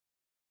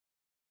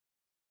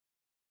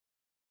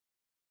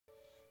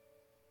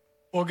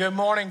Well, good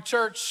morning,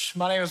 church.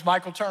 My name is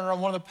Michael Turner.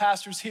 I'm one of the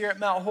pastors here at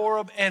Mount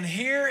Horeb, and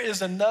here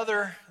is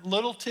another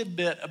little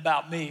tidbit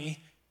about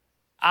me.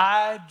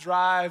 I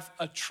drive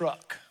a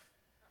truck.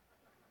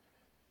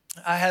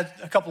 I had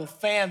a couple of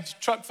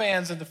truck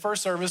fans in the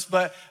first service,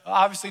 but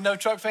obviously no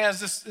truck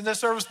fans in this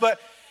service. But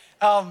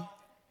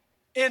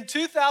in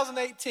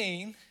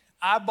 2018,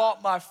 I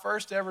bought my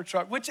first ever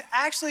truck, which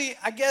actually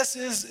I guess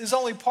is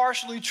only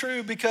partially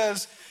true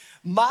because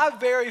my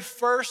very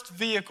first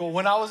vehicle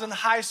when I was in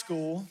high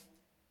school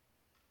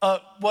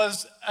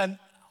was an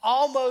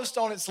almost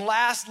on its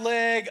last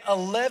leg,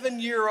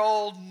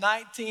 11-year-old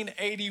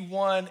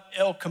 1981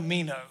 El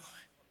Camino.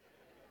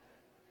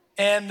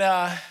 And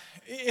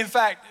in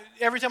fact,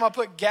 every time I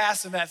put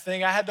gas in that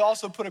thing, I had to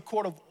also put a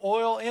quart of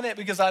oil in it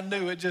because I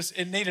knew it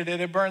needed it.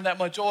 It burned that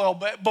much oil.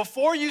 But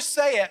before you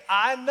say it,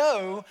 I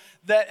know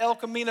that El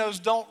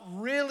Caminos don't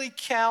really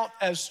count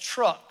as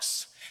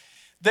trucks.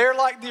 They're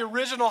like the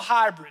original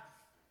hybrid.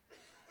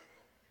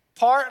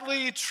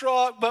 Partly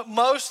truck, but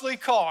mostly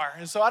car.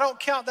 And so I don't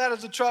count that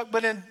as a truck,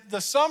 but in the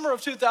summer of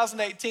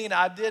 2018,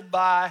 I did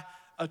buy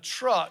a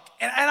truck.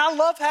 And I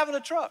love having a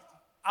truck.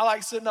 I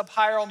like sitting up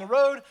higher on the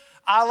road.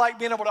 I like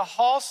being able to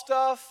haul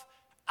stuff.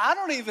 I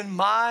don't even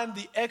mind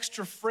the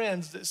extra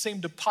friends that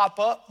seem to pop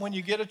up when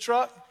you get a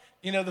truck.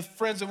 You know, the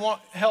friends that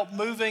want help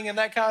moving and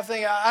that kind of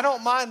thing. I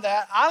don't mind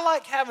that. I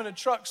like having a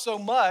truck so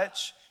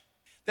much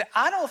that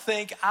I don't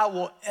think I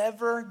will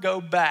ever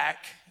go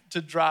back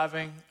to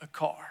driving a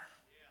car.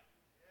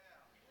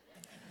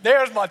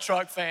 There's my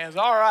truck fans,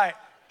 all right.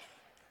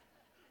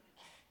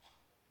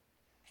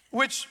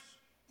 Which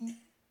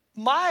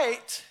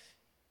might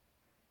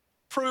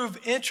prove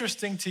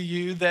interesting to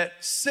you that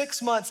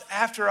 6 months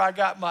after I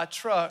got my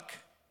truck,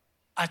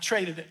 I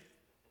traded it.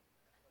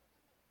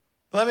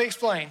 Let me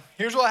explain.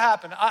 Here's what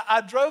happened. I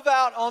drove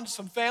out onto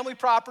some family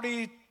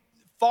property,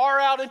 far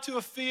out into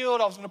a field.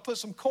 I was gonna put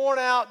some corn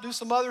out, do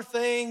some other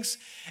things,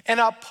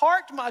 and I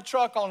parked my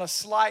truck on a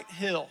slight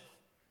hill.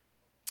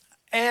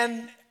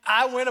 And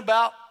I went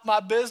about my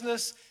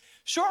business.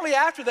 Shortly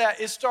after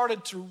that, it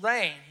started to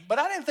rain, but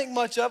I didn't think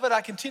much of it. I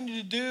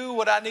continued to do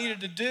what I needed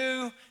to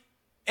do.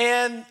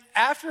 And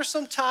after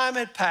some time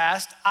had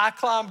passed, I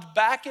climbed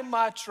back in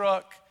my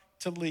truck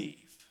to leave.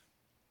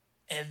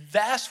 And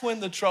that's when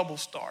the trouble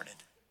started.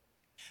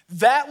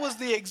 That was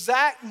the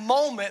exact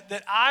moment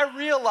that I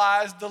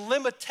realized the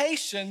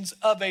limitations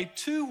of a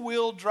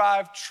two-wheel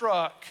drive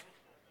truck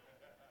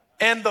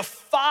and the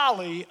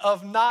folly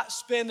of not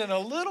spending a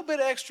little bit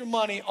extra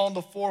money on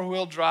the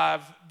four-wheel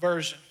drive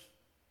version.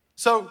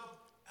 So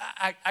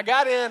I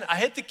got in, I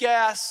hit the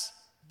gas,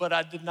 but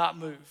I did not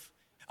move.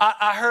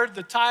 I heard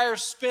the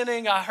tires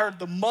spinning, I heard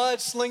the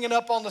mud slinging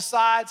up on the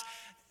sides.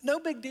 No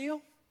big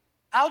deal.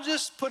 I'll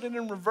just put it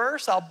in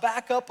reverse, I'll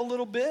back up a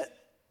little bit,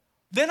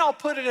 then I'll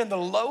put it in the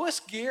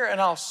lowest gear and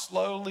I'll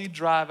slowly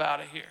drive out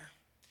of here.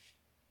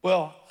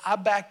 Well, I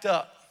backed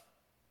up,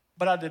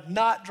 but I did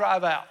not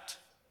drive out.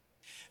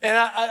 And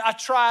I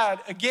tried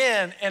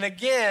again and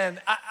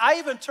again. I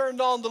even turned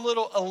on the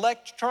little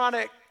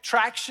electronic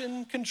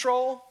traction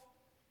control.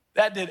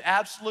 That did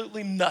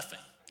absolutely nothing.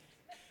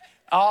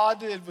 All I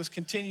did was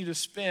continue to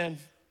spin.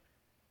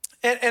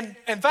 And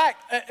in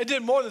fact, it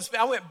did more than spin.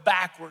 I went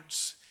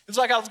backwards. It was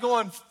like I was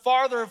going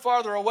farther and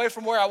farther away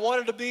from where I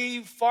wanted to be,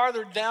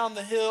 farther down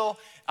the hill.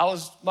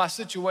 My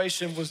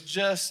situation was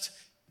just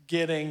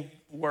getting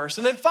worse.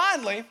 And then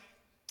finally,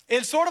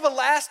 in sort of a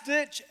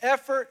last-ditch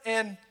effort,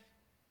 and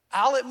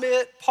I'll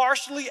admit,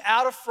 partially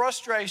out of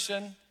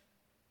frustration,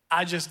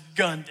 I just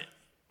gunned it.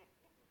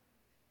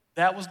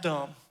 That was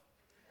dumb.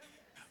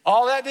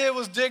 All that did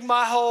was dig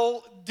my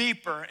hole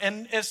deeper.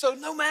 And so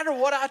no matter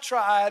what I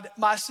tried,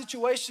 my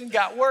situation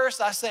got worse.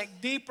 I sank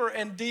deeper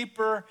and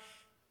deeper,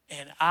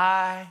 and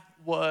I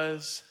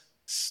was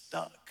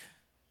stuck.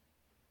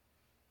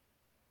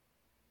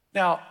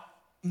 Now,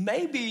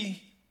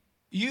 maybe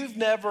you've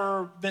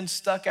never been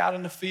stuck out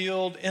in the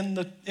field, in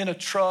a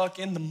truck,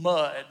 in the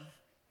mud.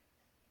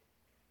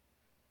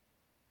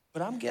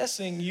 But I'm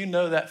guessing you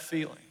know that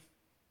feeling.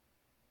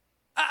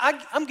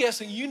 I'm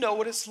guessing you know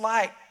what it's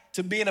like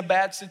to be in a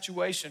bad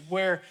situation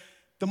where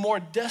the more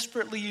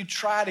desperately you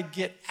try to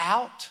get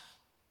out,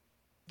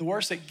 the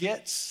worse it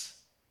gets.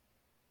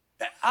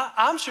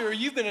 I'm sure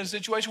you've been in a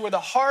situation where the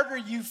harder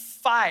you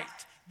fight,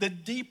 the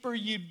deeper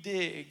you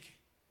dig,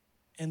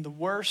 and the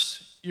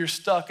worse you're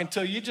stuck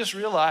until you just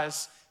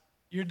realize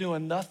you're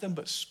doing nothing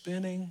but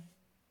spinning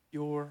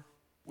your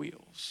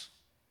wheels.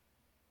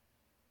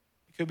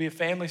 It could be a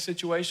family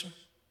situation.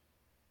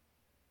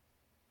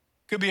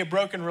 It could be a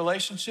broken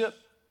relationship.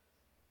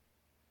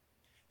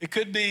 It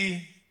could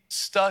be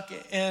stuck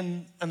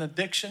in an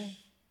addiction.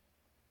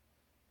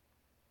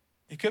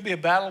 It could be a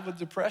battle with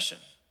depression.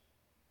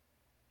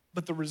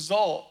 But the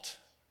result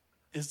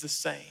is the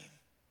same.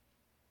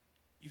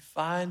 You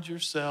find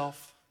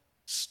yourself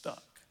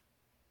stuck.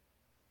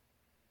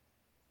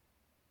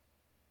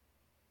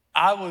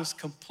 I was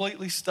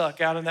completely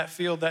stuck out in that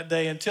field that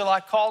day until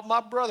I called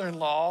my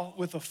brother-in-law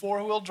with a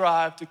four-wheel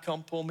drive to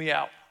come pull me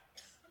out.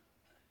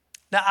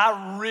 Now,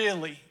 I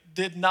really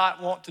did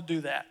not want to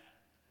do that.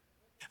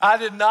 I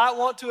did not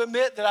want to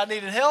admit that I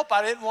needed help.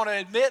 I didn't want to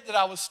admit that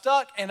I was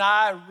stuck. And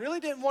I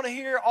really didn't want to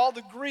hear all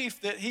the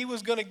grief that he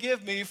was going to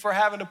give me for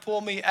having to pull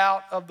me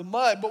out of the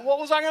mud. But what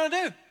was I going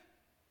to do?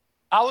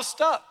 I was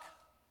stuck.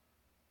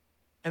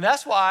 And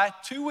that's why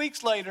 2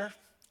 weeks later,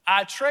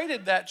 I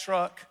traded that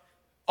truck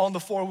on the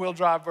 4-wheel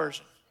drive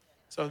version.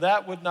 So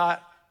that would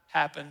not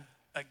happen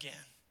again.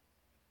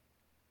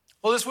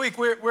 Well, this week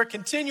we're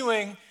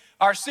continuing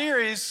our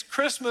series,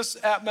 Christmas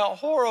at Mount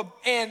Horeb.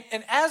 And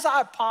as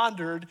I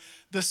pondered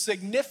the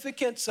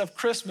significance of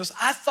Christmas,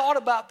 I thought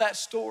about that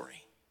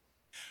story.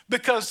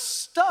 Because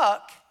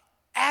stuck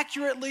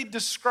accurately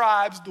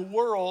describes the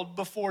world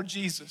before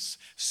Jesus.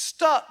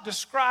 Stuck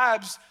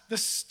describes the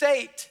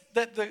state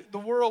that the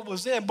world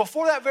was in.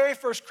 Before that very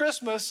first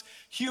Christmas,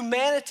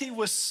 humanity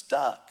was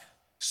stuck.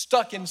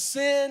 Stuck in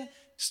sin,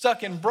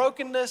 stuck in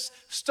brokenness,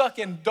 stuck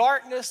in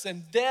darkness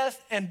and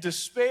death and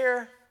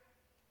despair.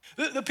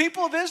 The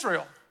people of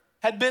Israel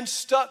had been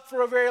stuck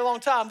for a very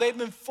long time. They'd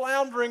been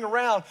floundering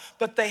around,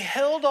 but they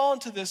held on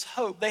to this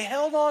hope. They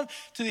held on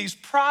to these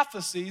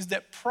prophecies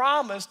that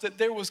promised that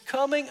there was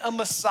coming a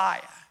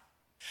Messiah,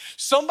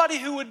 somebody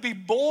who would be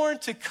born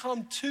to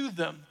come to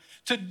them,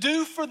 to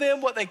do for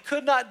them what they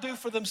could not do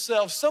for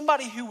themselves,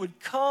 somebody who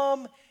would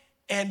come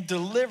and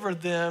deliver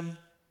them,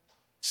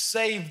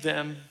 save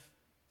them,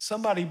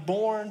 somebody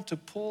born to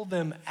pull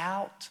them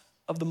out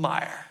of the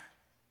mire.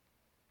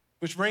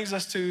 Which brings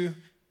us to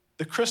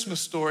the Christmas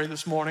story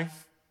this morning,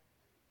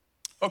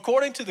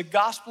 according to the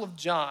Gospel of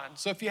John.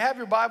 So if you have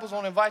your Bibles, I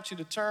want to invite you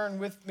to turn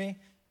with me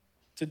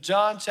to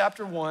John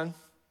chapter 1,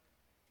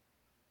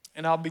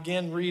 and I'll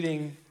begin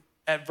reading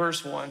at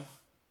verse 1.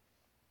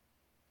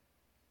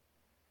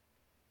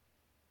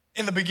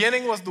 In the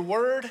beginning was the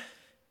Word,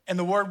 and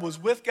the Word was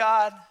with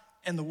God,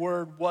 and the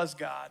Word was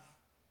God.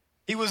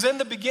 He was in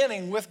the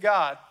beginning with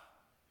God.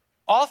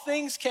 All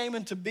things came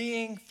into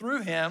being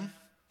through him,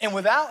 and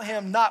without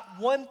him, not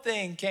one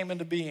thing came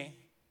into being.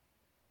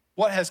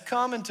 What has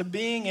come into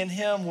being in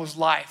him was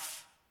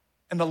life,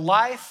 and the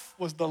life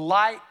was the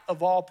light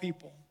of all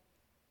people.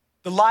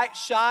 The light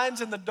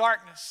shines in the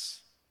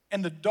darkness,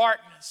 and the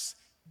darkness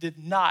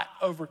did not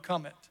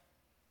overcome it.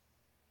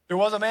 There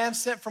was a man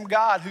sent from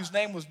God whose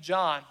name was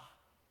John.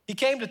 He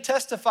came to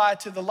testify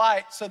to the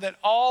light so that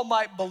all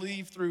might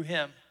believe through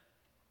him.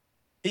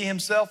 He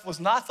himself was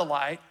not the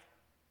light,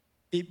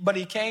 but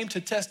he came to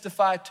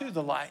testify to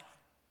the light.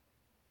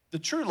 The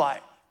true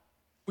light,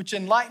 which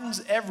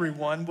enlightens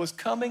everyone, was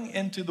coming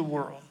into the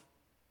world.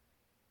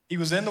 He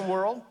was in the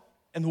world,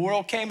 and the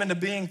world came into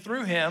being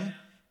through him,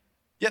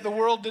 yet the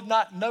world did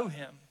not know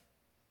him.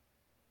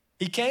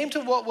 He came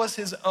to what was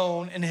his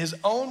own, and his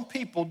own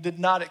people did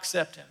not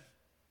accept him.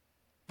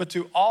 But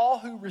to all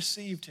who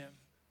received him,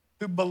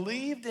 who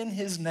believed in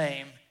his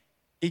name,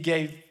 he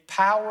gave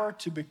power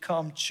to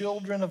become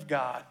children of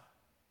God,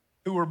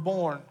 who were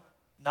born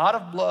not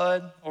of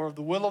blood or of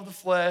the will of the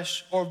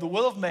flesh or of the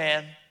will of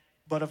man,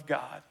 but of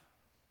God.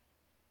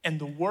 And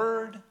the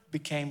Word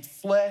became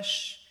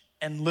flesh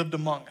and lived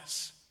among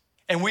us.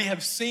 And we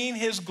have seen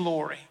his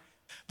glory,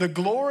 the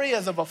glory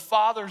as of a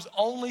father's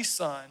only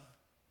son,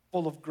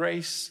 full of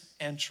grace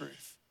and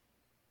truth.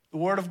 The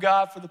word of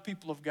God for the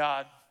people of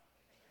God.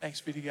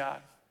 Thanks be to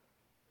God.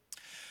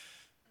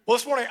 Well,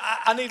 this morning,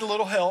 I need a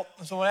little help,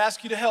 so I'm going to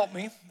ask you to help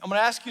me. I'm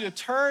going to ask you to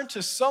turn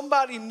to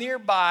somebody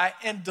nearby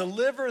and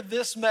deliver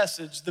this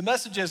message. The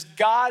message is,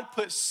 God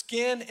put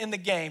skin in the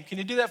game. Can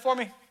you do that for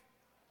me?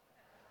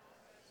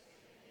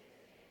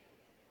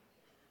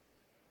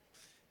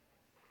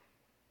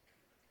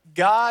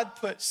 God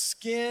put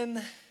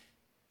skin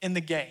in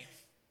the game.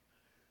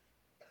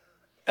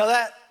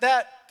 Now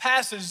that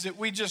passage that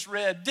we just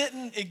read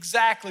didn't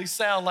exactly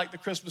sound like the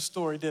Christmas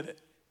story, did it?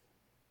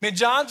 I mean,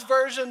 John's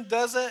version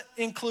doesn't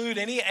include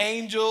any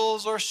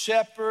angels or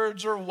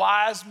shepherds or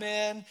wise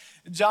men.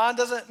 John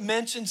doesn't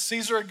mention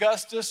Caesar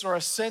Augustus or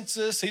a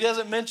census. He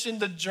doesn't mention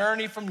the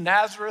journey from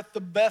Nazareth to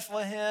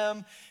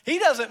Bethlehem. He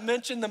doesn't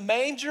mention the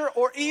manger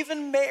or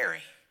even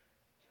Mary.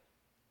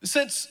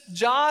 Since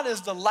John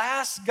is the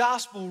last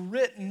gospel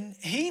written,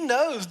 he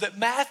knows that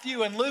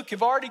Matthew and Luke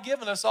have already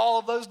given us all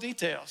of those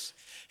details.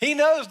 He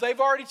knows they've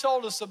already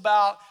told us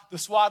about the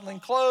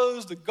swaddling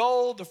clothes, the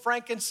gold, the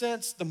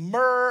frankincense, the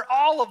myrrh,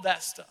 all of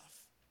that stuff.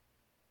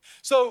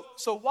 So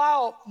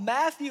while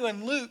Matthew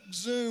and Luke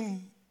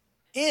zoom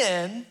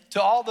in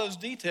to all those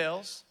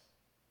details,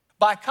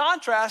 by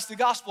contrast, the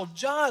Gospel of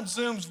John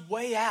zooms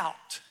way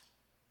out.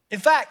 In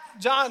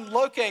fact, John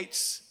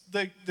locates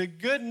the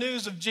good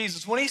news of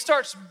Jesus. When he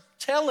starts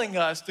telling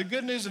us the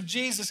good news of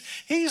Jesus,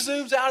 he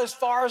zooms out as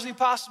far as he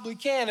possibly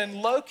can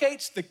and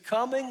locates the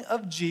coming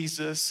of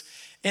Jesus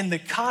in the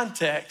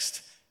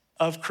context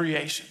of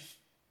creation.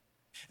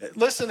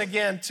 Listen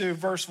again to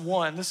verse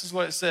 1. This is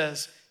what it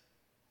says.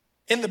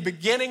 In the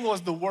beginning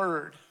was the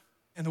Word,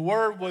 and the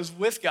Word was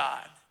with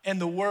God, and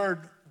the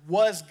Word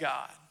was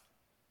God.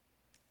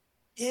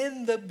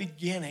 In the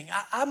beginning.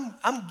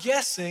 I'm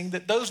guessing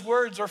that those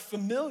words are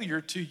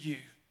familiar to you.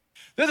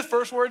 They're the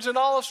first words in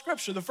all of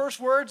Scripture, the first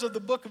words of the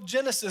book of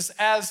Genesis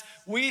as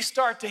we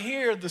start to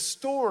hear the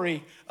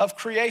story of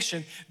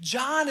creation.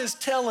 John is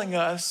telling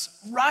us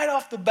right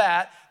off the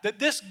bat that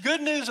this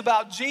good news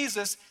about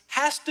Jesus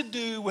has to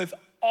do with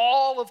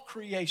all of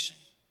creation.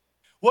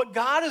 What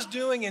God is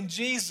doing in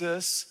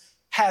Jesus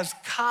has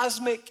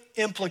cosmic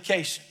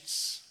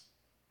implications.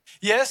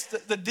 Yes,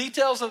 the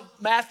details of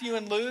Matthew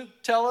and Luke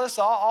tell us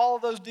all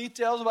of those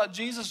details about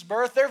Jesus'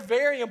 birth. They're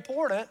very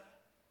important.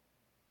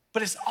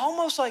 But it's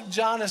almost like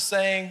John is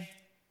saying,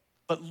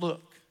 but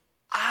look,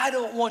 I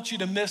don't want you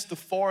to miss the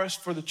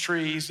forest for the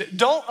trees.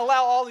 Don't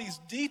allow all these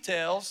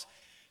details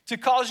to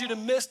cause you to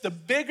miss the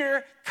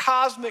bigger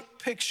cosmic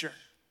picture.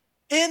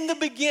 In the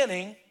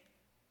beginning,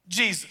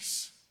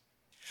 Jesus.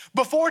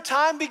 Before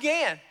time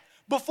began,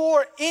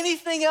 before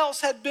anything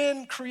else had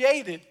been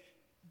created,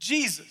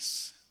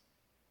 Jesus.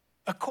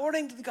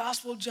 According to the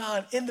Gospel of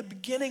John, in the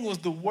beginning was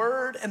the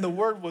Word, and the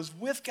Word was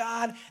with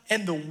God,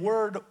 and the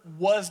Word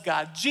was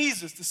God.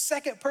 Jesus, the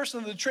second person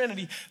of the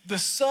Trinity, the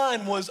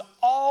Son, was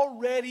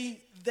already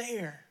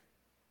there.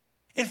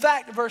 In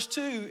fact, in verse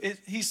 2,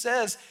 he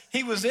says,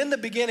 he was in the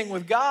beginning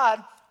with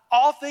God.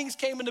 All things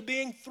came into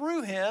being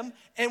through him,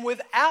 and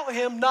without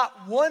him,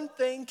 not one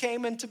thing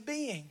came into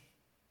being.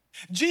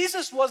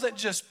 Jesus wasn't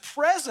just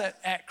present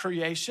at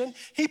creation,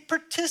 he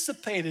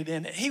participated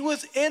in it. He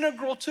was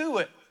integral to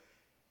it.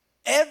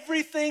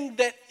 Everything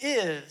that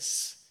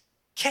is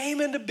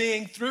came into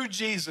being through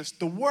Jesus,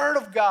 the Word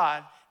of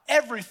God,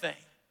 everything.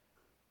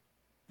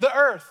 The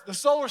earth, the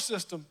solar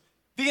system,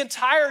 the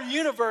entire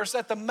universe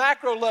at the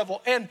macro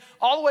level, and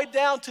all the way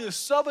down to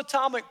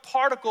subatomic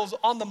particles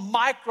on the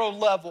micro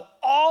level.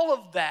 All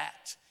of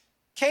that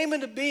came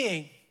into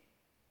being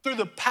through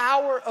the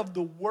power of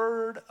the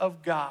Word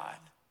of God.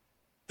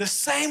 The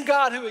same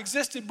God who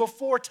existed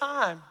before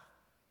time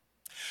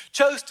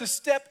chose to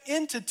step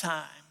into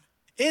time,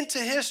 into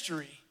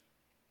history,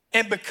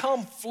 and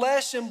become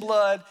flesh and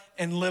blood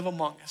and live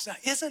among us. Now,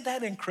 isn't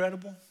that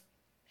incredible?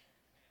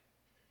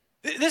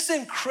 This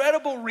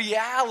incredible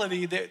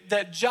reality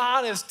that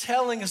John is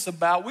telling us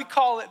about, we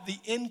call it the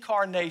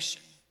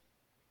incarnation.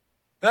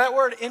 That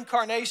word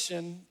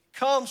incarnation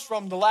comes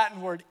from the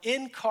Latin word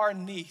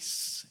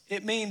incarnis.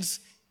 It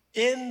means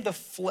in the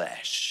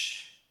flesh.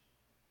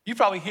 You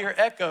probably hear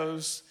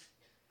echoes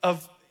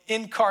of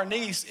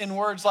incarnis in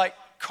words like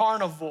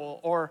carnival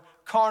or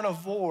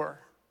carnivore.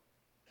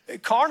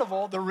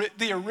 Carnival,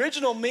 the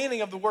original meaning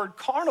of the word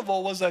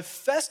carnival was a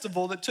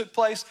festival that took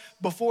place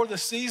before the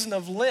season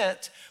of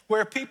Lent,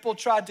 where people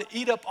tried to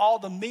eat up all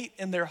the meat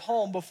in their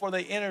home before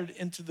they entered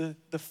into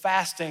the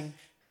fasting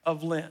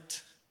of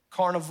Lent.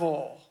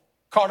 Carnival.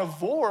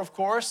 Carnivore, of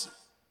course,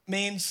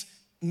 means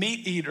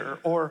meat eater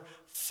or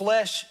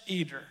flesh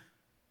eater.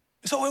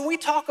 So when we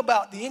talk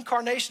about the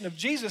incarnation of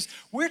Jesus,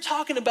 we're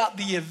talking about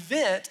the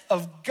event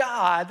of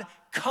God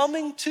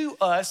coming to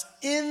us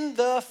in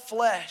the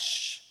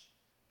flesh.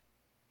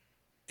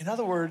 In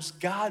other words,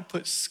 God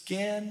put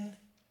skin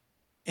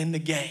in the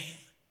game.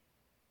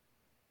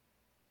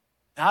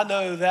 Now, I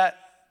know that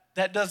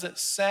doesn't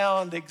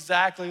sound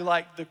exactly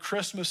like the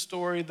Christmas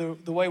story,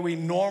 the way we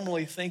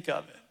normally think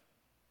of it.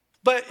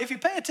 But if you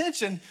pay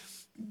attention,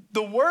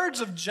 the words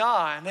of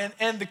John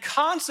and the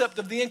concept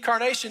of the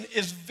incarnation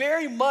is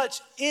very much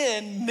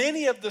in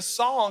many of the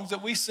songs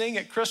that we sing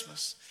at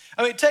Christmas.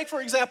 I mean, take, for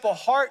example,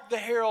 Hark the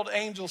Herald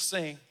Angels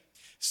Sing.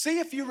 See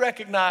if you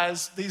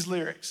recognize these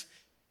lyrics.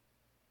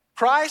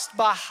 Christ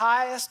by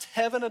highest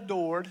heaven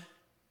adored,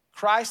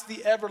 Christ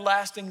the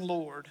everlasting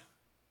Lord.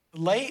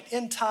 Late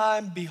in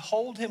time,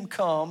 behold him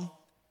come,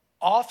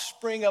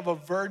 offspring of a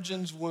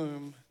virgin's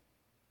womb.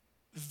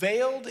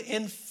 Veiled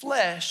in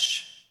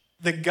flesh,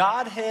 the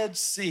Godhead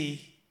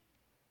see.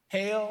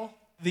 Hail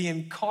the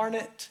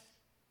incarnate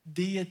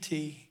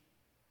deity.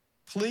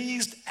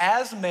 Pleased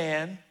as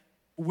man,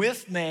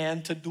 with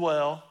man to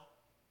dwell.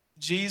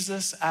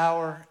 Jesus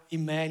our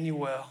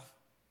Emmanuel.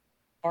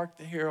 Hark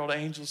the herald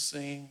angels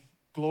sing,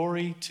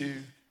 glory to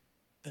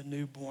the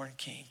newborn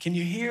King. Can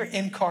you hear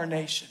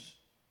incarnation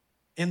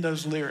in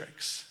those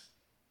lyrics?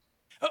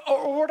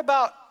 Or what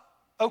about,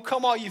 oh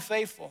come all you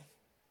faithful?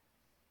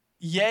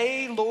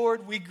 Yea,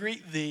 Lord, we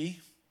greet thee.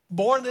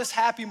 Born this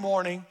happy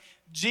morning,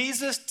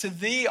 Jesus, to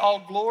thee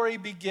all glory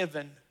be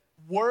given.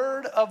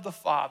 Word of the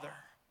Father,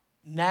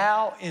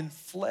 now in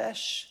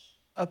flesh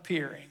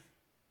appearing.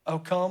 Oh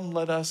come,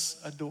 let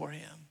us adore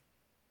him.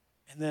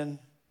 And then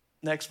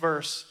next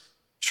verse.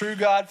 True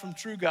God from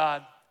true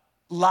God,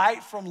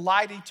 light from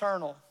light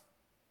eternal.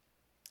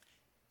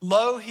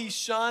 Lo, he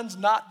shuns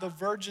not the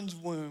virgin's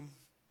womb.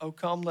 Oh,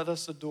 come, let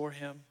us adore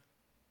him,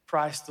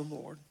 Christ the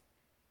Lord.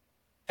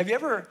 Have you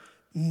ever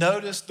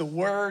noticed the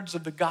words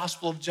of the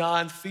Gospel of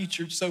John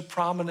featured so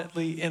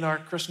prominently in our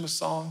Christmas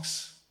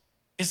songs?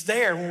 It's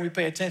there when we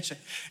pay attention.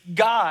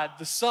 God,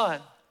 the Son,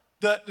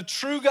 the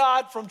true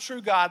God from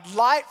true God,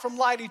 light from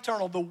light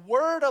eternal. The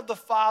Word of the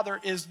Father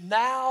is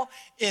now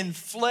in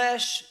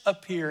flesh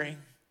appearing.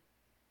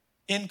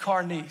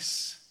 Incarnation.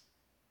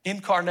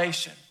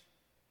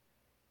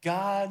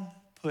 God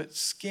put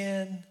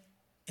skin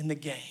in the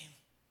game.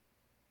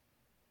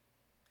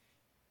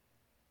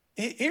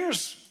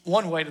 Here's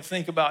one way to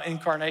think about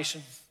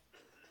incarnation.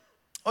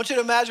 I want you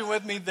to imagine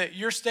with me that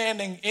you're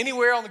standing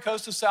anywhere on the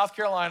coast of South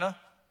Carolina.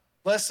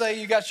 Let's say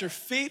you got your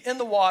feet in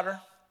the water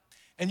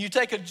and you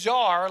take a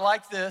jar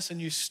like this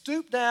and you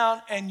stoop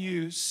down and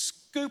you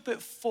scoop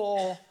it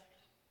full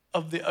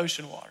of the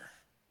ocean water,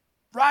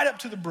 right up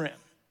to the brim.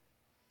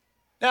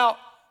 Now,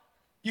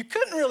 you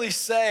couldn't really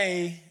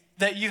say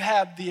that you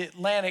have the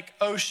Atlantic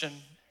Ocean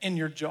in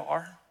your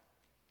jar,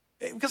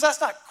 because that's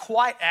not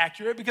quite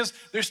accurate, because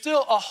there's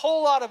still a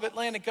whole lot of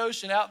Atlantic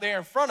Ocean out there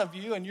in front of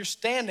you and you're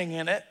standing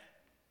in it.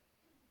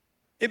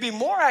 It'd be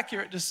more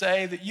accurate to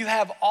say that you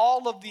have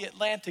all of the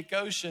Atlantic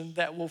Ocean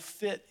that will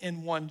fit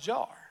in one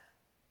jar,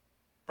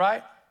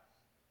 right?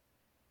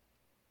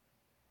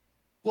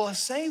 Well, a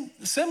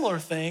similar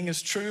thing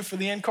is true for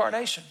the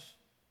incarnation.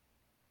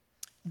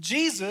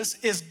 Jesus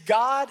is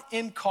God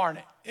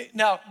incarnate.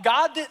 Now,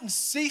 God didn't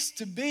cease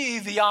to be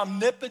the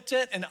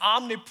omnipotent and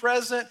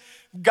omnipresent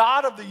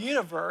God of the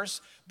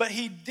universe, but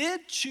he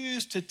did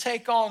choose to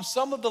take on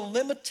some of the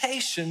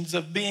limitations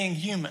of being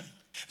human.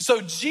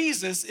 So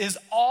Jesus is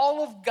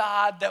all of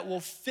God that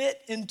will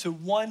fit into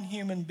one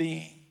human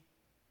being.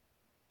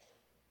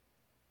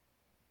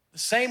 The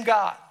same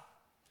God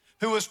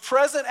who was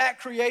present at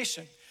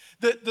creation,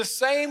 the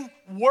same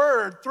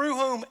Word through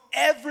whom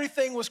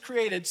everything was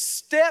created,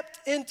 stepped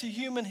into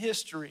human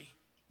history,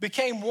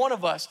 became one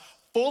of us,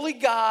 fully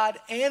God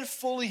and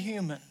fully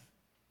human.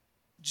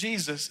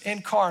 Jesus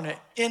incarnate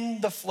in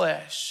the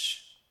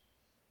flesh.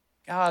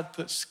 God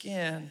put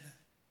skin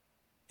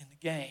in the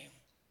game.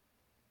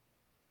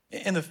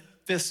 In the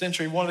 5th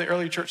century, one of the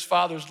early church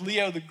fathers,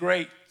 Leo the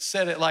Great,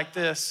 said it like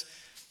this: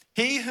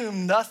 "He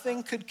whom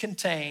nothing could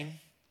contain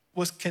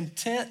was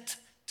content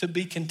to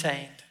be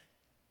contained.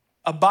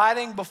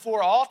 Abiding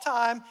before all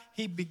time,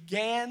 he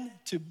began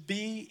to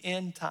be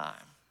in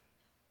time."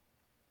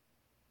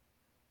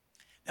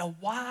 Now,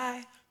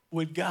 why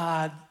would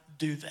God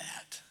do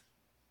that?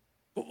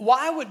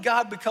 Why would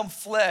God become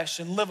flesh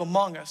and live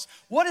among us?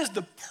 What is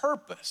the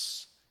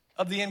purpose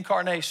of the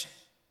incarnation?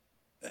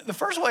 The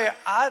first way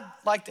I'd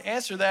like to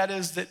answer that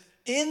is that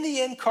in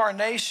the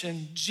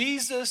incarnation,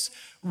 Jesus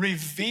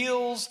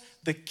reveals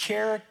the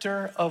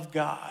character of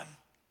God.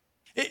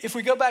 If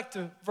we go back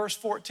to verse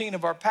 14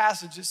 of our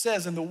passage, it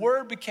says, "And the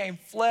Word became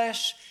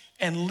flesh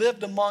and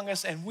lived among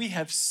us, and we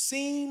have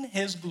seen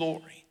his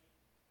glory.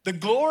 The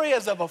glory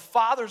as of a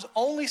Father's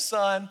only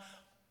Son,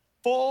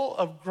 full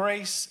of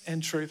grace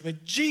and truth." I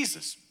mean,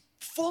 Jesus,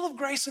 full of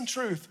grace and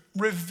truth,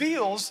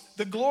 reveals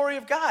the glory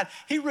of God.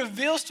 He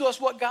reveals to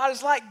us what God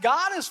is like.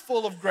 God is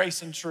full of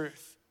grace and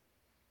truth.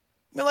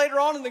 I mean, later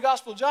on in the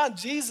Gospel of John,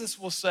 Jesus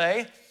will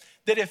say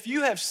that if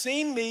you have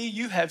seen me,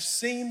 you have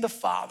seen the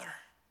Father.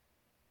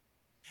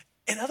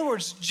 In other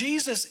words,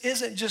 Jesus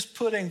isn't just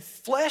putting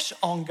flesh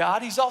on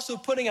God, he's also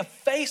putting a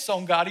face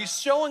on God. He's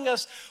showing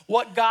us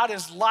what God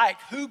is like,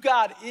 who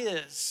God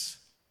is.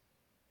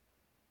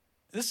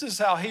 This is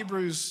how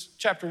Hebrews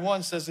chapter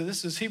 1 says it.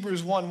 This is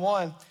Hebrews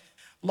 1:1.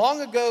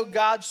 "Long ago,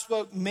 God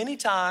spoke many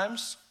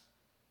times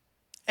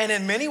and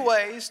in many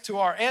ways to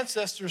our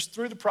ancestors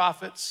through the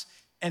prophets,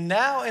 and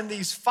now in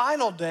these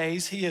final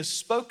days, he has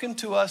spoken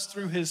to us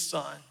through his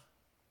Son.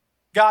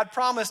 God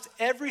promised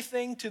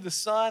everything to the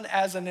Son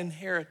as an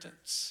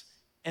inheritance,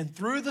 and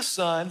through the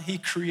Son, he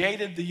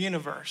created the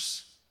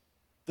universe.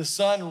 The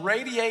Son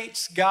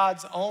radiates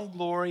God's own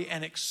glory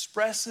and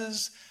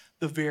expresses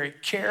the very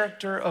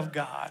character of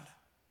God,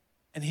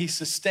 and he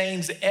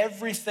sustains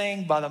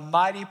everything by the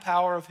mighty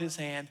power of his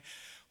hand.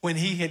 When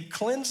he had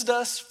cleansed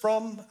us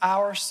from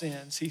our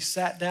sins, he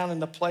sat down in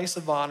the place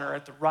of honor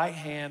at the right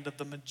hand of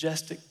the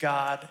majestic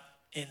God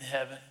in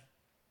heaven."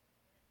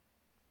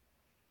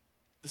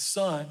 The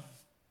Son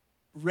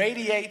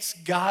radiates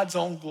God's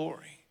own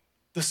glory.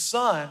 The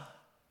Son,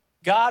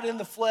 God in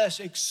the flesh,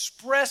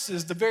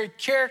 expresses the very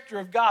character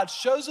of God,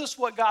 shows us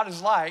what God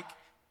is like,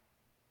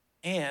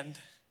 and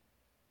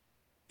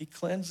he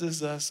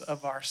cleanses us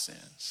of our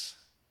sins.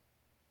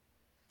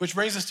 Which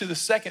brings us to the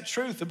second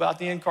truth about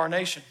the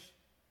incarnation.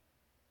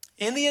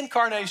 In the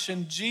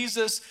incarnation,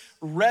 Jesus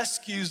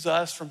rescues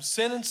us from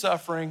sin and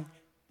suffering,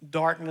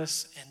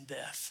 darkness and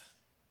death.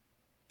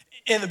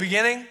 In the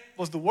beginning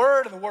was the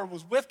Word, and the Word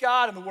was with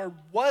God, and the Word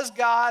was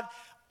God.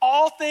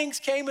 All things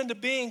came into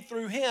being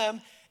through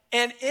him,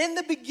 and in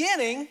the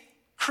beginning,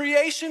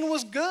 creation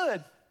was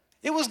good.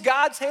 It was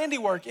God's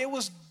handiwork. It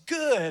was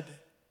good.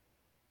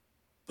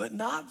 But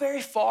not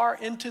very far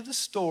into the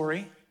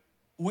story,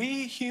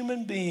 we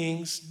human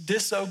beings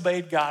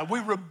disobeyed God. We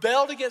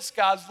rebelled against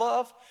God's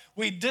love.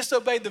 We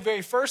disobeyed the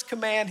very first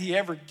command he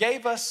ever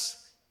gave us,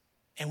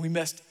 and we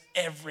messed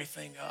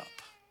everything up.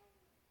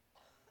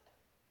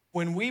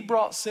 When we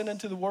brought sin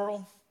into the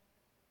world,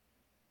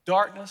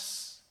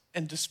 darkness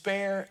and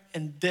despair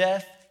and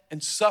death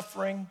and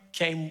suffering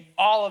came,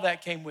 all of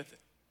that came with it.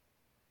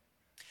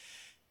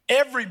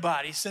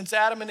 Everybody since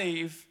Adam and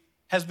Eve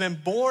has been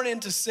born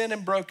into sin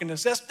and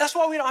brokenness. That's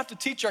why we don't have to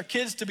teach our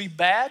kids to be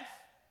bad.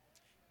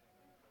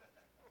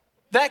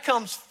 That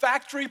comes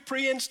factory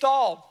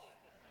pre-installed.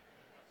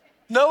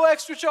 No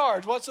extra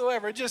charge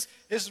whatsoever.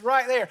 It's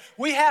right there.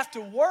 We have to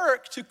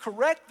work to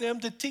correct them,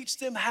 to teach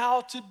them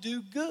how to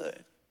do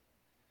good.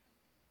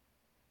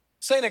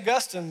 St.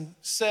 Augustine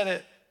said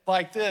it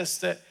like this,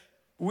 that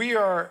we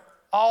are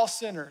all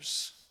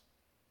sinners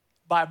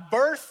by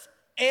birth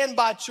and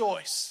by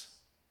choice.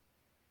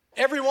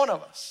 Every one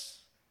of us.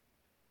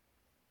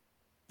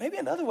 Maybe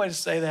another way to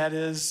say that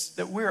is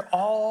that we're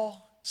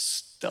all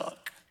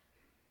stuck.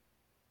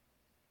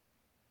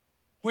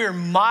 We're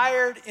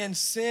mired in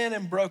sin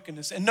and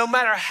brokenness. And no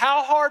matter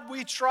how hard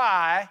we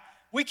try,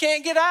 we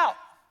can't get out.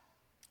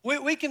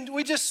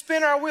 We just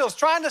spin our wheels.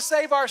 Trying to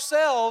save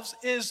ourselves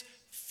is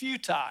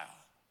futile.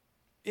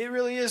 It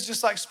really is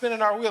just like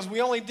spinning our wheels. We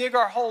only dig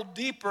our hole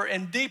deeper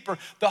and deeper.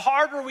 The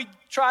harder we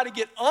try to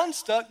get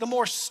unstuck, the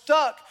more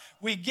stuck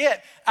we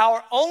get.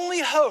 Our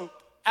only hope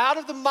out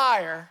of the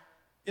mire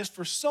is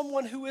for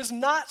someone who is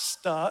not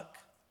stuck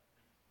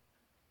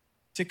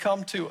to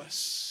come to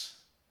us.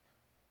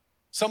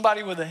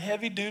 Somebody with a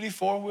heavy-duty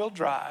four-wheel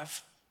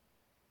drive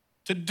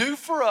to do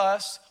for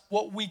us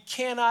what we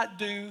cannot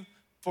do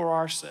for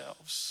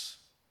ourselves.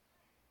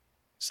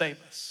 Save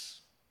us.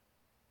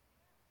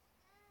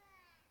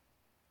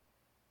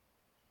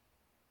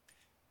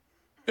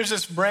 There's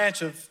this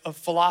branch of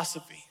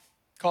philosophy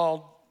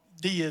called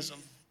deism.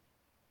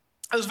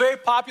 It was very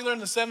popular in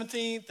the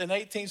 17th and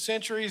 18th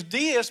centuries.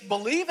 Deists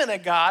believe in a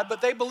God,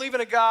 but they believe in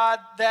a God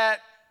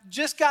that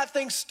just got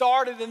things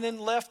started and then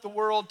left the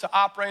world to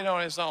operate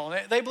on its own.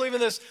 They believe in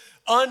this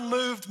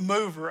unmoved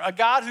mover, a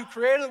God who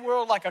created the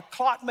world like a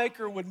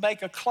clockmaker would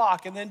make a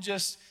clock and then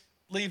just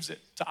leaves it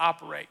to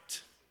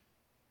operate.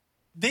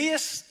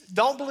 Deists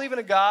don't believe in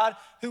a God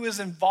who is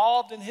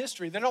involved in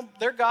history.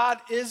 Their God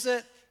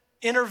isn't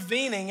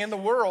intervening in the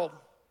world.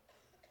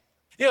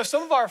 You know,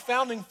 some of our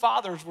founding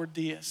fathers were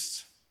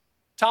deists.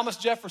 Thomas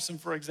Jefferson,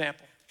 for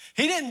example.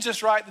 He didn't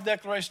just write the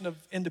Declaration of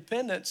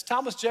Independence.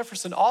 Thomas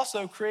Jefferson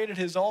also created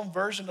his own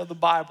version of the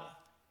Bible,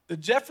 the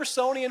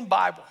Jeffersonian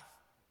Bible.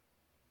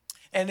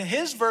 And in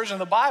his version of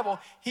the Bible,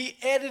 he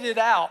edited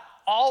out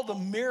all the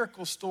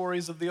miracle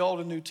stories of the Old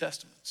and New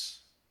Testaments.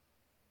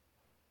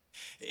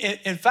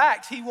 In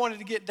fact, he wanted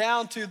to get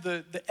down to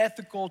the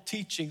ethical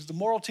teachings, the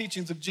moral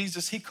teachings of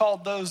Jesus. He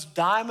called those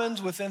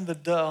diamonds within the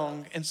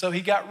dung. And so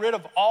he got rid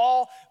of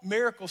all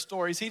miracle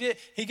stories.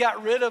 He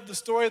got rid of the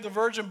story of the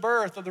virgin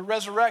birth, of the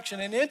resurrection.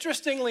 And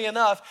interestingly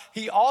enough,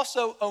 he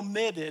also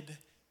omitted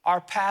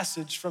our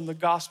passage from the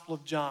Gospel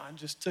of John,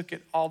 just took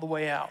it all the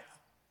way out.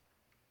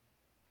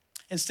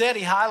 Instead,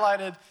 he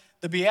highlighted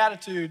the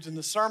Beatitudes and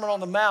the Sermon on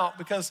the Mount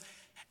because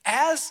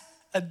as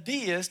a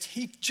deist,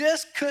 he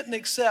just couldn't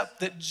accept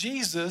that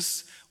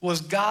Jesus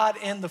was God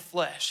in the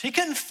flesh. He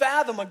couldn't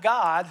fathom a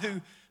God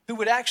who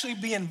would actually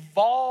be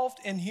involved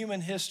in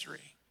human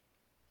history.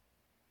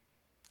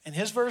 In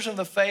his version of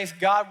the faith,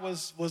 God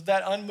was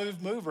that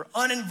unmoved mover,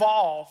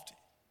 uninvolved.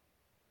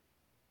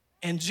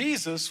 And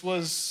Jesus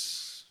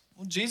was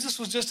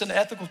just an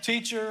ethical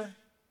teacher.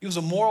 He was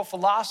a moral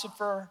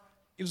philosopher.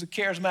 He was a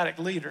charismatic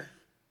leader.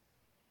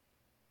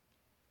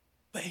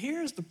 But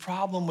here's the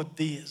problem with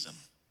deism.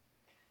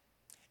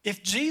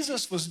 If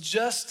Jesus was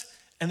just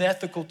an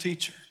ethical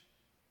teacher,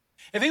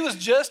 if he was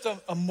just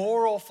a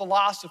moral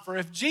philosopher,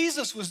 if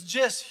Jesus was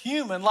just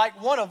human like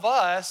one of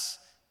us,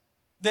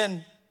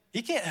 then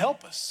he can't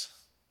help us.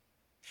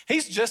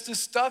 He's just as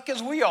stuck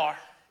as we are.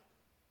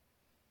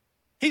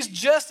 He's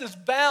just as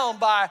bound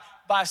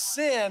by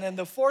sin and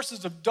the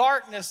forces of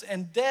darkness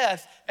and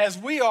death as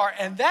we are,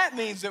 and that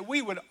means that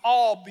we would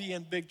all be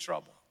in big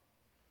trouble.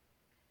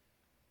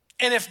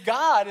 And if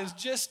God is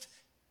just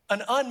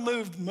an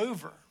unmoved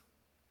mover,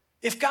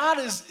 if God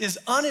is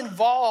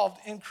uninvolved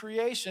in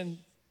creation,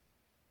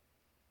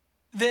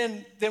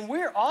 then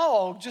we're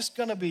all just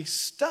gonna be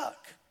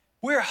stuck.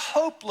 We're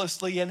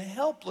hopelessly and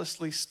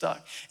helplessly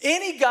stuck.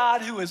 Any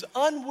God who is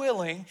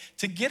unwilling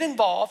to get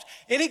involved,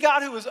 any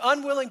God who is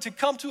unwilling to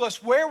come to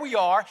us where we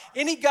are,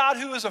 any God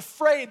who is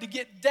afraid to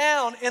get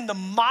down in the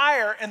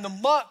mire and the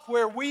muck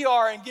where we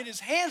are and get his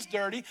hands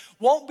dirty,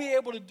 won't be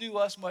able to do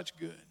us much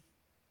good.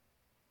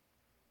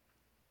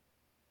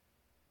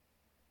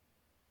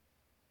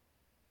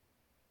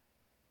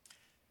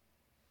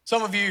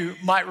 Some of you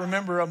might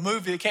remember a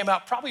movie that came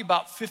out probably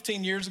about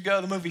 15 years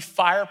ago, the movie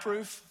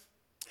Fireproof.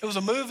 It was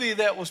a movie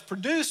that was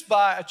produced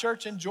by a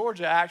church in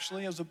Georgia,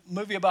 actually. It was a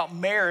movie about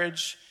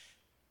marriage.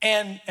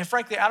 And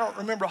frankly, I don't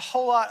remember a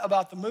whole lot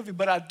about the movie,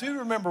 but I do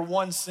remember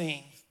one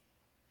scene.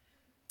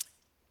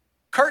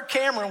 Kirk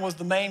Cameron was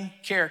the main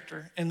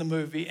character in the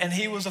movie, and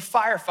he was a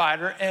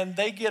firefighter, and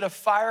they get a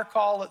fire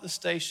call at the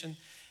station,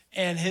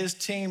 and his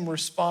team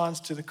responds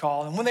to the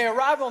call. And when they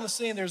arrive on the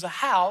scene, there's a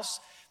house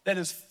that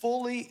is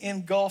fully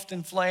engulfed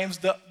in flames.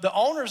 The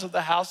owners of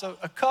the house,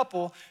 a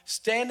couple,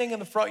 standing in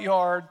the front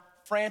yard,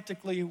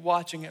 frantically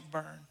watching it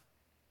burn.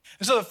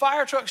 And so the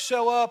fire trucks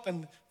show up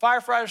and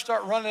firefighters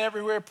start running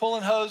everywhere,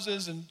 pulling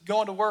hoses and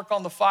going to work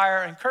on the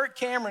fire. And Kirk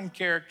Cameron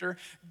character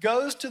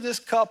goes to this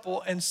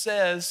couple and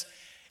says,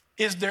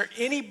 "Is there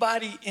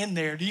anybody in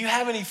there? Do you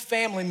have any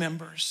family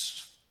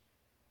members?"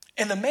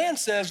 And the man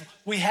says,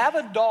 "We have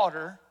a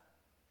daughter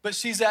but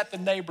she's at the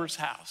neighbor's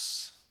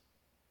house.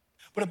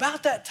 But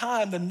about that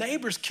time, the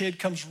neighbor's kid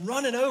comes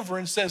running over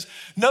and says,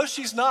 no,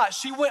 she's not.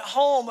 She went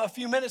home a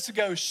few minutes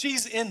ago.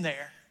 She's in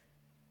there.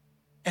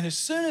 And as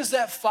soon as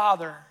that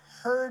father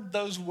heard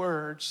those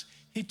words,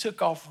 he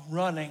took off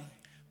running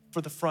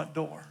for the front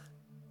door.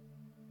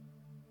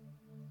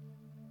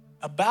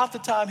 About the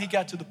time he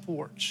got to the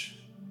porch,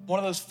 one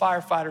of those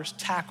firefighters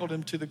tackled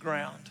him to the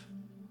ground.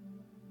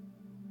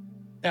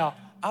 Now,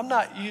 I'm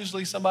not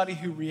usually somebody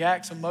who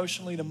reacts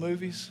emotionally to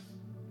movies,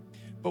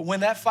 but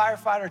when that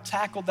firefighter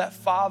tackled that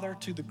father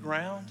to the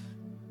ground,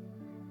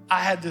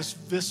 I had this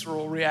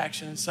visceral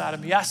reaction inside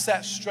of me. I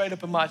sat straight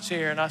up in my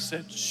chair and I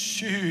said,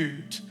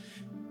 shoot.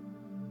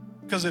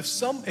 Because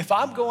if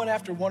I'm going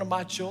after one of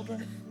my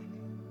children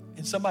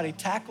and somebody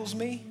tackles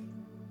me,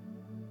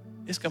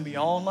 it's gonna be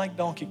on like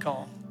Donkey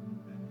Kong.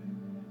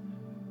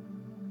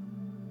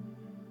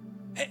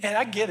 And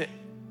I get it.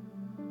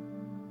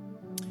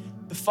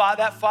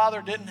 That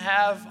father didn't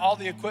have all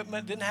the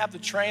equipment, didn't have the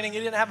training, he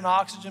didn't have an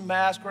oxygen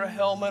mask or a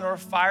helmet or a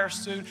fire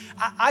suit.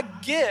 I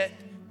get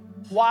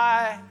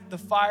why the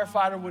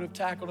firefighter would have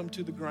tackled him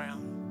to the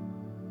ground.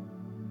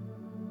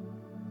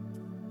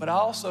 But I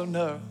also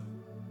know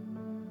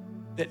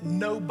that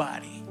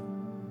nobody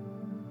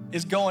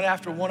is going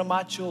after one of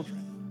my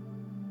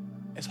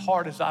children as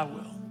hard as I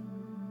will.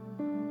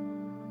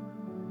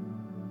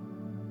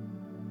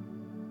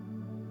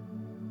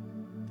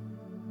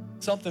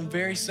 Something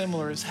very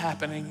similar is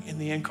happening in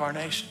the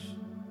incarnation.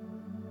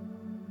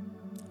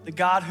 The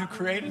God who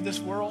created this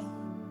world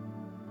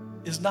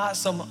is not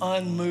some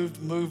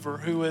unmoved mover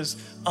who is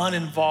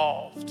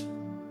uninvolved.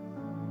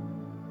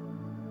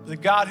 The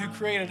God who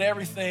created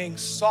everything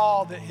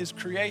saw that his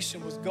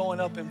creation was going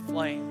up in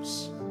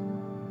flames.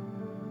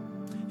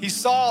 He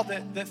saw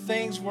that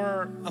things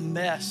were a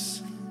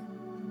mess.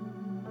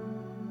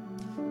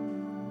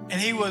 And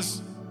he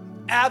was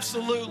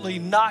absolutely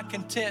not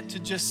content to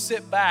just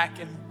sit back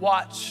and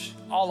watch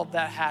all of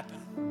that happen.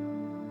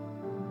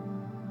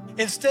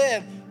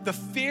 Instead, the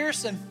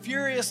fierce and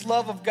furious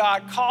love of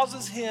God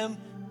causes him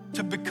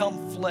to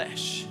become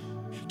flesh,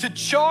 to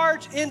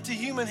charge into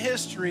human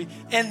history,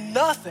 and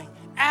nothing,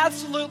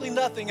 absolutely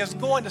nothing is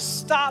going to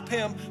stop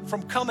him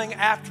from coming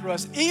after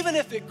us, even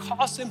if it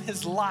costs him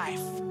his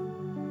life.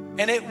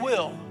 And it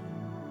will.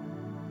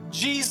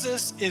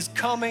 Jesus is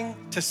coming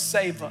to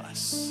save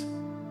us.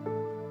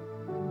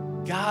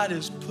 God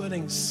is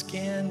putting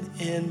skin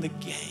in the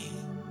game.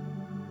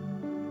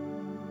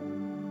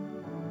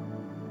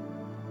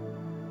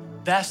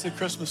 That's the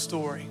Christmas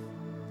story,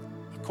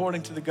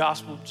 according to the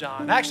Gospel of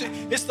John. Actually,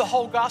 it's the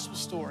whole gospel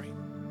story.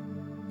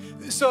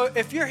 So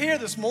if you're here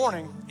this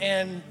morning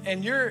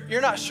and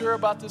you're not sure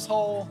about this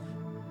whole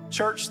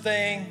church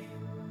thing,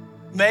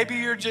 maybe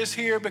you're just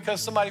here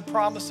because somebody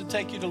promised to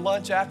take you to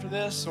lunch after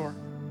this, or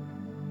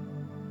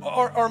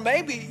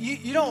maybe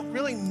you don't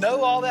really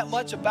know all that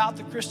much about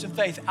the Christian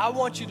faith. I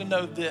want you to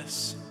know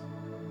this.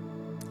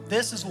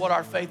 This is what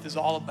our faith is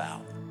all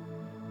about.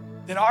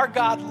 That our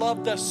God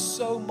loved us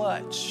so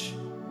much.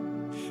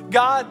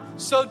 God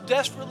so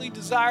desperately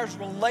desires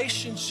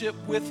relationship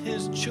with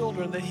his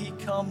children that he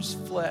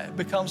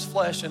becomes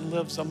flesh and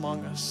lives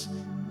among us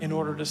in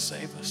order to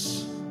save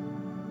us.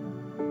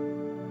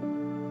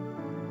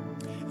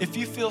 If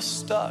you feel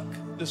stuck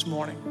this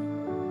morning,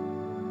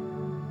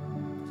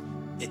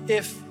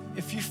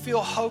 if you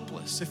feel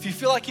hopeless, if you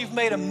feel like you've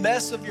made a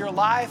mess of your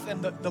life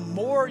and the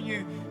more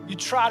you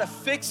try to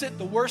fix it,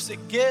 the worse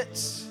it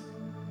gets.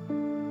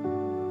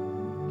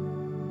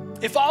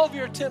 If all of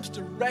your attempts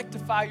to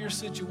rectify your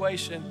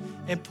situation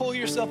and pull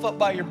yourself up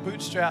by your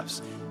bootstraps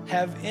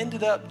have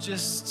ended up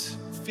just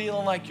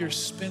feeling like you're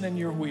spinning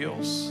your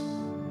wheels,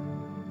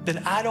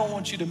 then I don't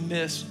want you to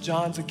miss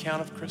John's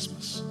account of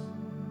Christmas.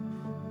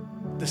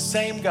 The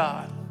same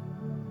God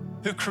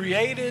who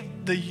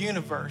created the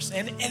universe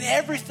and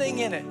everything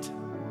in it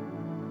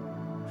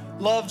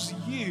loves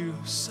you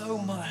so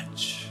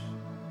much,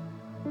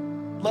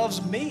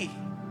 loves me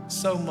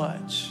so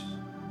much,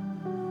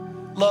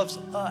 loves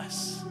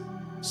us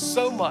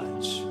so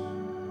much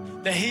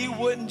that he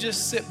wouldn't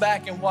just sit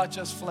back and watch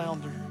us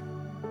flounder.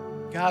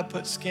 God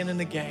put skin in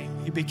the game.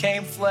 He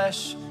became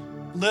flesh,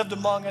 lived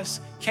among us,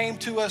 came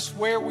to us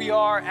where we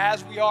are,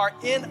 as we are,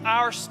 in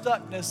our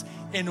stuckness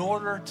in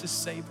order to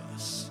save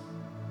us.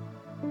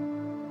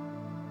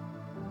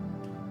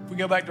 If we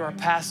go back to our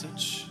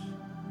passage,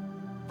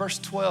 verse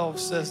 12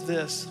 says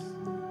this: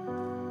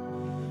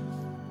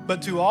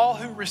 "But to all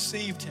who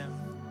received him,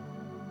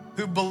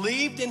 who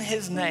believed in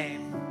his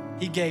name,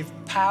 he gave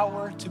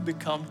power to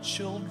become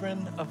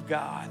children of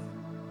God,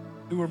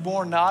 who were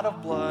born not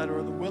of blood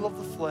or the will of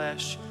the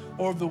flesh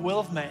or of the will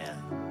of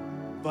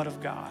man, but of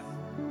God."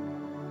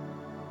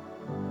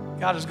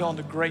 God has gone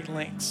to great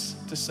lengths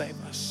to save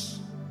us.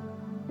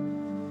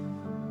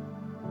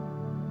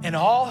 And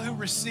all who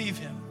receive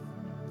him,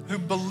 who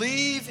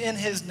believe in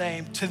his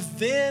name, to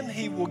them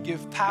he will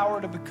give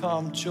power to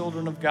become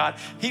children of God.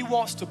 He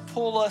wants to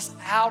pull us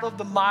out of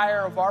the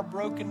mire of our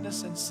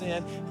brokenness and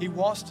sin. He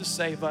wants to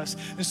save us.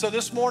 And so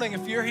this morning,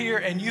 if you're here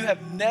and you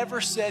have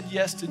never said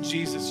yes to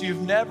Jesus,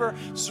 you've never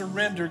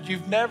surrendered,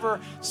 you've never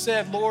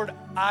said, Lord,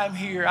 I'm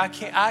here. I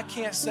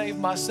can't save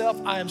myself.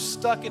 I am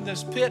stuck in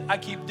this pit. I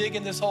keep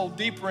digging this hole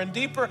deeper and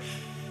deeper.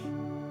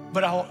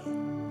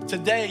 But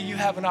today you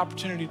have an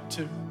opportunity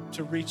to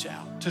reach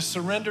out, to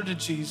surrender to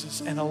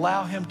Jesus and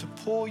allow him to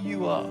pull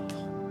you up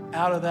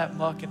out of that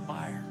muck and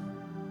mire.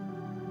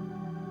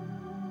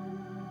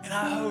 And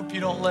I hope you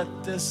don't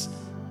let this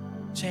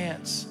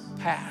chance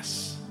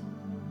pass.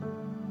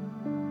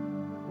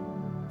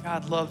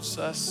 God loves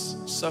us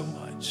so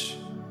much.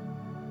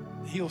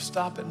 He'll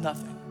stop at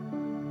nothing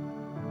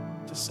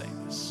to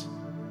save us.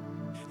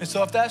 And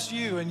so if that's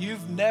you and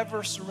you've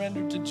never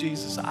surrendered to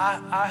Jesus,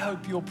 I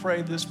hope you'll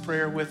pray this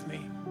prayer with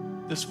me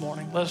this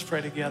morning. Let us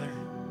pray together.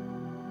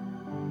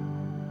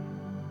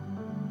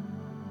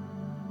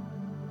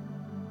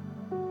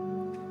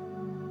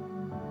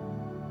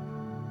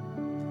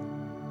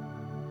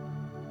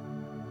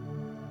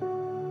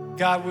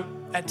 God,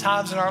 at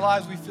times in our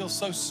lives, we feel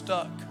so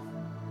stuck.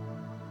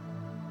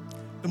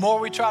 The more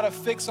we try to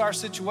fix our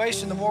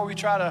situation, the more we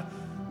try to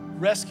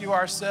rescue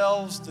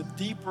ourselves, the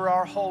deeper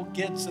our hole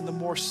gets and the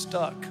more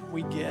stuck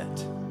we get.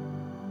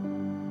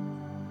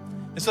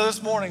 And so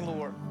this morning,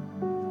 Lord,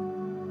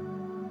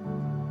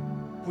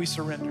 we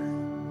surrender.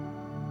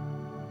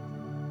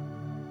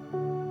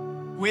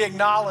 We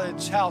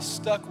acknowledge how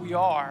stuck we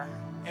are,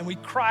 and we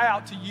cry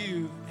out to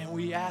you, and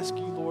we ask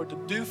you, Lord, to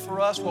do for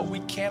us what we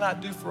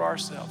cannot do for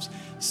ourselves.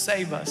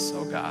 Save us,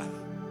 oh God.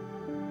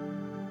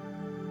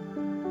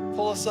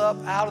 Pull us up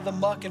out of the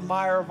muck and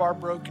mire of our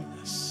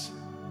brokenness.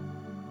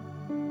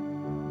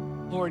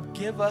 Lord,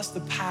 give us the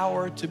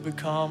power to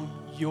become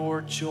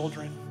your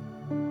children.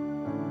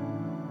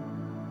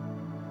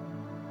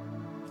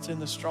 It's in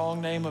the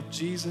strong name of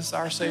Jesus,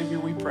 our Savior,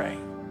 we pray.